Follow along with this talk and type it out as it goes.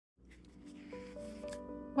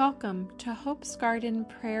Welcome to Hope's Garden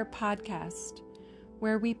Prayer Podcast,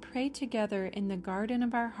 where we pray together in the garden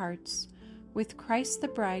of our hearts with Christ the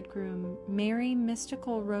Bridegroom, Mary,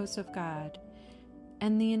 Mystical Rose of God,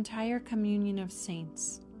 and the entire communion of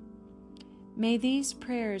saints. May these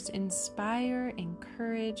prayers inspire,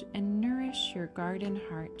 encourage, and nourish your garden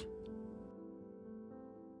heart.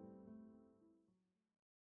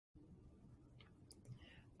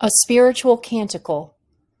 A Spiritual Canticle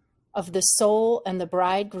of the Soul and the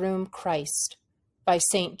Bridegroom Christ by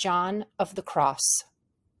St. John of the Cross.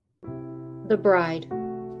 The Bride.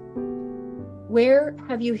 Where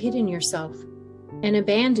have you hidden yourself and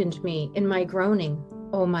abandoned me in my groaning,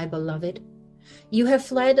 O my beloved? You have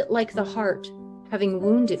fled like the hart, having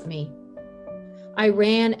wounded me. I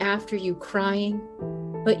ran after you crying,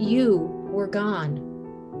 but you were gone.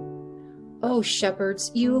 O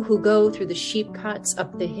shepherds, you who go through the sheep-cots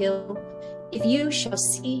up the hill, if you shall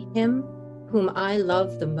see him whom I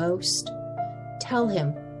love the most, tell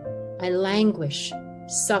him, I languish,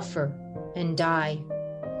 suffer, and die.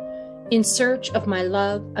 In search of my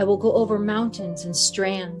love, I will go over mountains and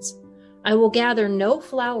strands. I will gather no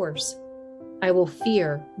flowers. I will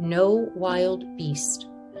fear no wild beast,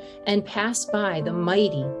 and pass by the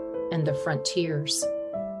mighty and the frontiers.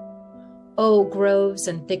 O groves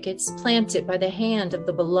and thickets planted by the hand of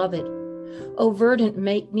the beloved, O verdant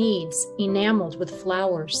meads enameled with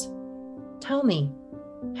flowers, tell me,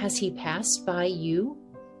 has he passed by you?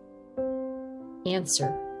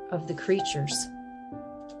 Answer of the creatures.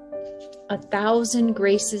 1,000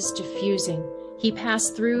 graces diffusing, he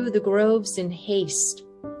passed through the groves in haste,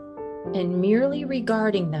 and merely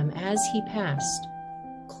regarding them as he passed,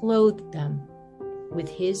 clothed them with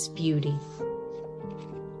his beauty.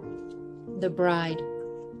 The Bride.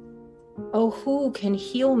 Oh, who can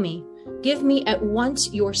heal me? Give me at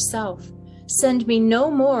once yourself. Send me no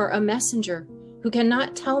more a messenger who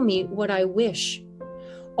cannot tell me what I wish.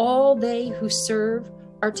 All they who serve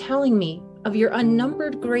are telling me of your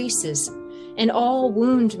unnumbered graces, and all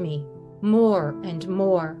wound me more and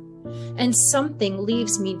more, and something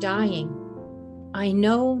leaves me dying. I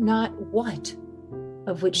know not what,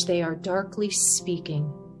 of which they are darkly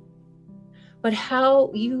speaking. But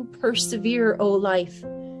how you persevere, O life,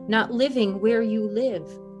 not living where you live.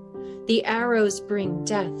 The arrows bring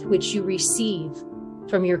death which you receive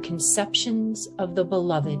from your conceptions of the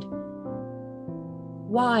beloved.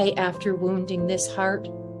 Why, after wounding this heart,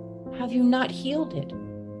 have you not healed it?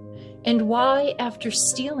 And why, after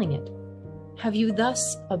stealing it, have you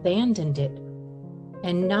thus abandoned it,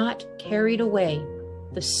 and not carried away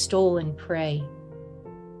the stolen prey?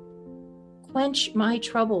 Quench my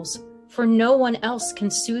troubles, for no one else can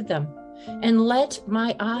soothe them, and let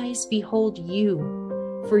my eyes behold you,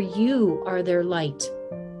 for you are their light,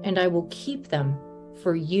 and I will keep them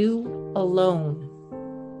for you alone.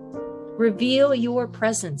 Reveal your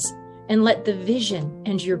presence, and let the vision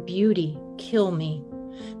and your beauty kill me.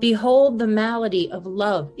 Behold, the malady of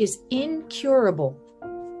love is incurable,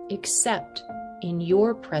 except in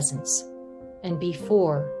your presence and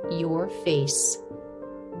before your face.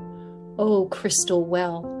 O crystal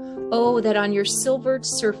well, oh, that on your silvered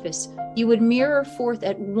surface you would mirror forth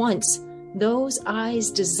at once those eyes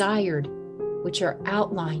desired, which are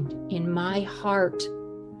outlined in my heart.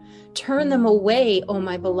 Turn them away, O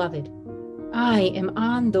my beloved. I am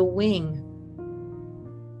on the wing.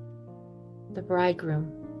 The Bridegroom.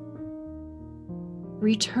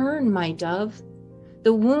 Return, my dove.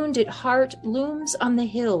 The wounded heart looms on the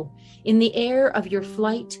hill in the air of your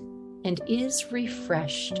flight and is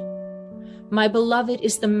refreshed. My beloved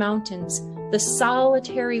is the mountains, the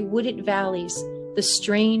solitary wooded valleys, the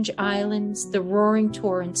strange islands, the roaring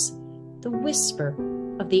torrents, the whisper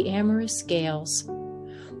of the amorous gales,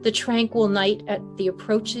 the tranquil night at the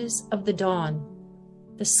approaches of the dawn,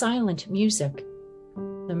 the silent music,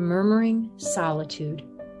 the murmuring solitude,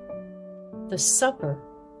 the supper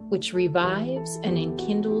which revives and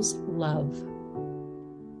enkindles love.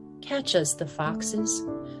 Catch us, the foxes,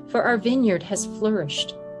 for our vineyard has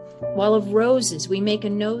flourished, while of roses we make a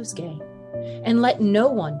nosegay, and let no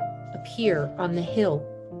one appear on the hill.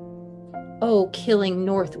 O killing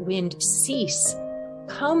north wind, cease.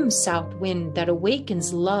 Come, south wind that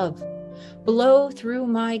awakens love. Blow through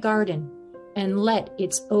my garden, and let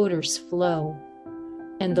its odors flow,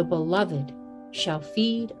 and the beloved shall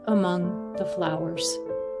feed among the flowers.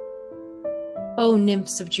 O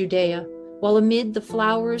nymphs of Judea, while amid the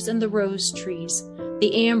flowers and the rose trees,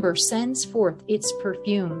 the amber sends forth its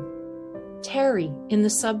perfume, tarry in the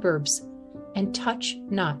suburbs, and touch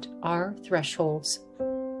not our thresholds.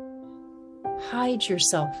 Hide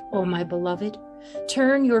yourself, O my beloved.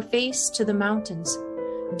 Turn your face to the mountains.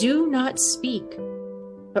 Do not speak.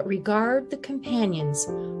 but regard the companions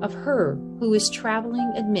of her who is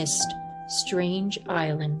traveling amidst strange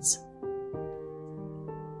islands.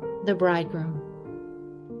 The Bridegroom.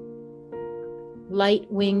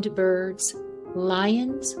 Light-winged birds,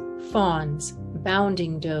 lions, fawns,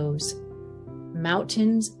 bounding does,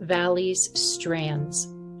 mountains, valleys, strands,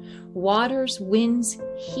 waters, winds,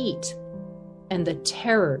 heat, and the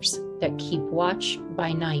terrors that keep watch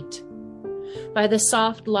by night. By the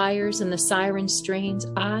soft lyres and the siren strains,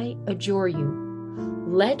 I adjure you,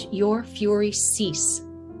 let your fury cease,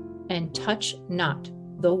 and touch not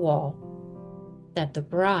the wall, that the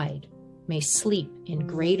bride may sleep in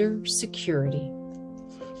greater security.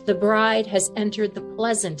 The bride has entered the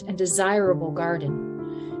pleasant and desirable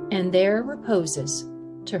garden, and there reposes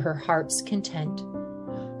to her heart's content,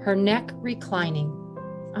 her neck reclining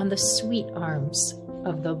on the sweet arms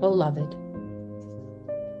of the beloved.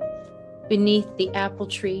 Beneath the apple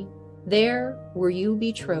tree, there were you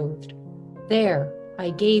betrothed. There I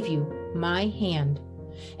gave you my hand,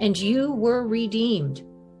 and you were redeemed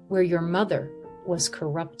where your mother was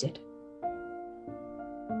corrupted.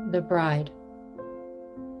 The Bride.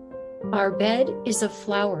 Our bed is of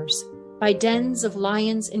flowers, by dens of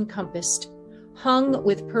lions encompassed, hung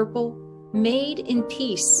with purple, made in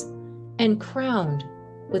peace, and crowned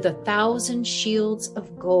with 1,000 shields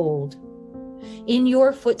of gold. In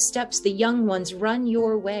your footsteps the young ones run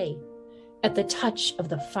your way. At the touch of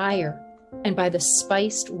the fire and by the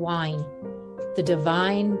spiced wine, the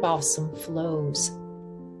divine balsam flows.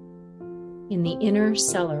 In the inner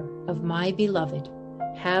cellar of my beloved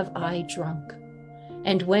have I drunk,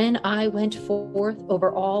 and when I went forth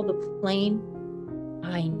over all the plain,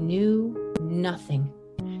 I knew nothing,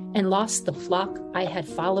 and lost the flock I had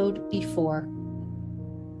followed before.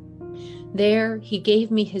 There he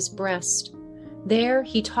gave me his breast. There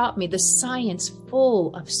he taught me the science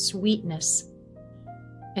full of sweetness.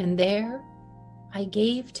 And there I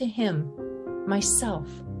gave to him myself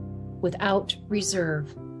without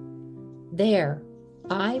reserve. There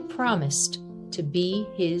I promised to be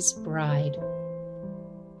his bride.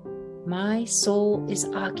 My soul is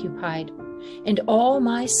occupied, and all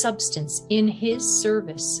my substance in his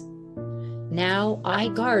service. Now I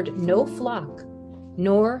guard no flock,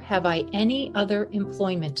 nor have I any other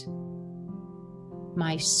employment.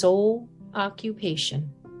 My sole occupation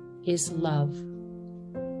is love.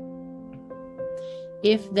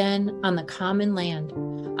 If then on the common land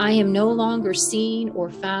I am no longer seen or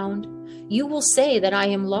found, you will say that I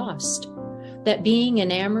am lost, that being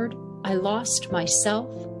enamored I lost myself,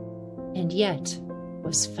 and yet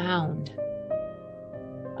was found.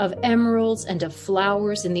 Of emeralds and of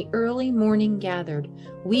flowers in the early morning gathered,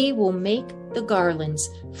 we will make the garlands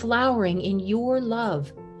flowering in your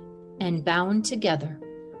love, and bound together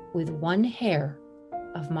with one hair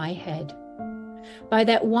of my head. By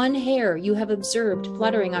that one hair you have observed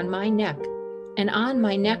fluttering on my neck, and on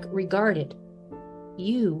my neck regarded,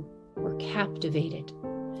 you were captivated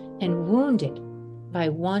and wounded by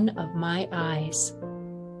one of my eyes.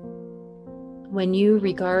 When you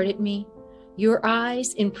regarded me, your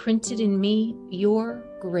eyes imprinted in me your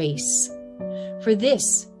grace. For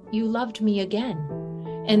this you loved me again,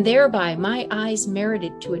 and thereby my eyes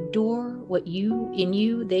merited to adore what in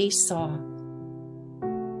you they saw.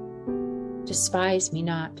 Despise me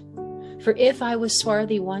not, for if I was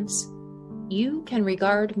swarthy once, you can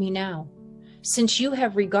regard me now, since you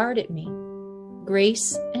have regarded me.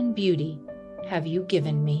 Grace and beauty have you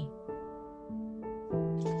given me.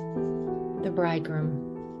 The Bridegroom.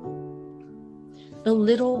 The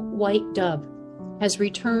little white dove has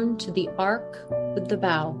returned to the ark with the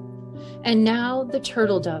bow, and now the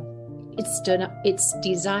turtle dove, its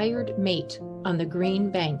desired mate on the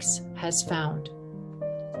green banks, has found.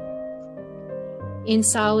 In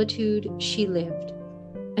solitude she lived,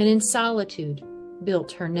 and in solitude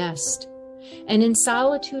built her nest, and in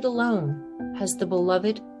solitude alone has the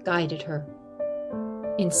beloved guided her.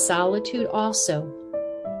 In solitude also,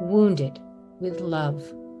 wounded with love.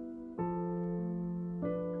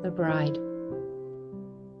 The Bride.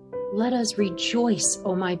 Let us rejoice,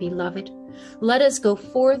 O my beloved. Let us go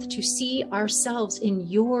forth to see ourselves in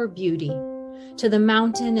your beauty, to the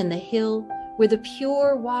mountain and the hill where the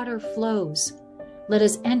pure water flows. Let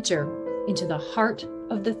us enter into the heart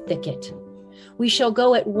of the thicket. We shall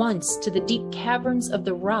go at once to the deep caverns of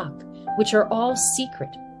the rock, which are all secret.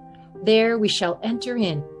 There we shall enter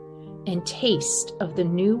in and taste of the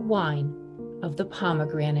new wine of the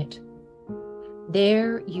pomegranate.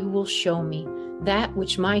 There you will show me that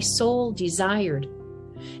which my soul desired,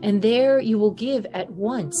 and there you will give at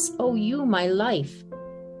once, O you my life,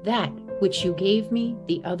 that which you gave me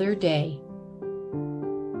the other day.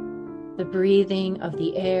 the breathing of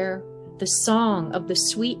the air, the song of the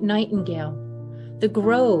sweet nightingale, the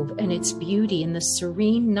grove and its beauty in the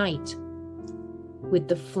serene night, with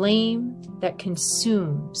the flame that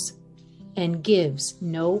consumes and gives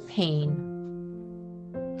no pain.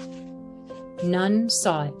 None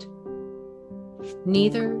saw it,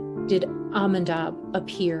 neither did Amandab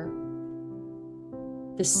appear.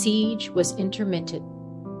 The siege was intermitted,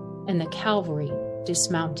 and the cavalry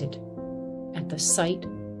dismounted at the sight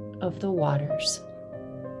of the waters.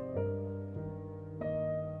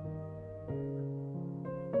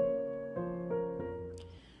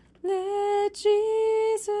 Let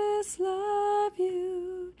Jesus love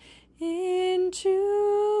you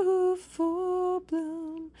into full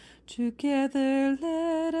bloom. Together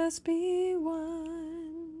let us be one.